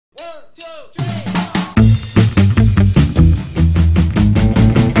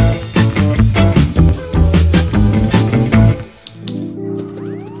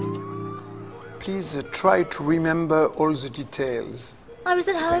Please try to remember all the details. I was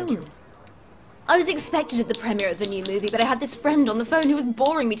at home. Thank you. I was expected at the premiere of the new movie, but I had this friend on the phone who was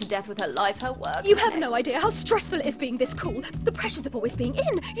boring me to death with her life, her work. You have no idea how stressful it is being this cool. The pressures of always being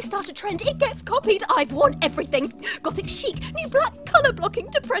in. You start a trend, it gets copied. I've worn everything. Gothic chic, new black, colour blocking,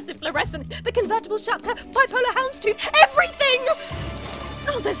 depressive fluorescent, the convertible shapka, bipolar houndstooth, everything!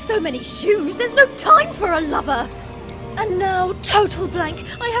 Oh, there's so many shoes. There's no time for a lover. And now, total blank.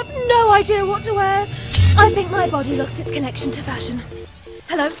 I have no idea what to wear. I think my body lost its connection to fashion.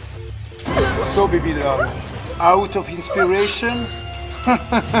 Hello? Hello? So, baby doll, out of inspiration? Who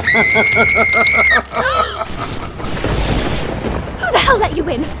the hell let you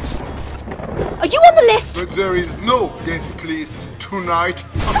in? Are you on the list? But there is no guest list tonight.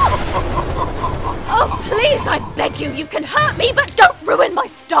 Oh, please, I beg you. You can hurt me, but don't ruin my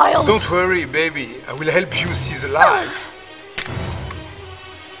style. Don't worry, baby. I will help you see the light.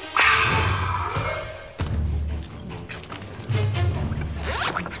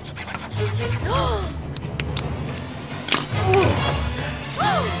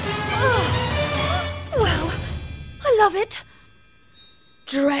 Well, I love it.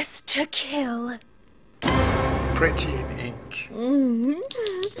 Dress to kill. Pretty in ink.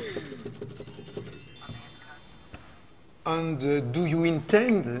 And do you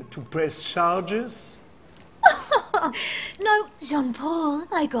intend to press charges? No, Jean-Paul,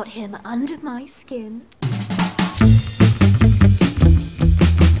 I got him under my skin.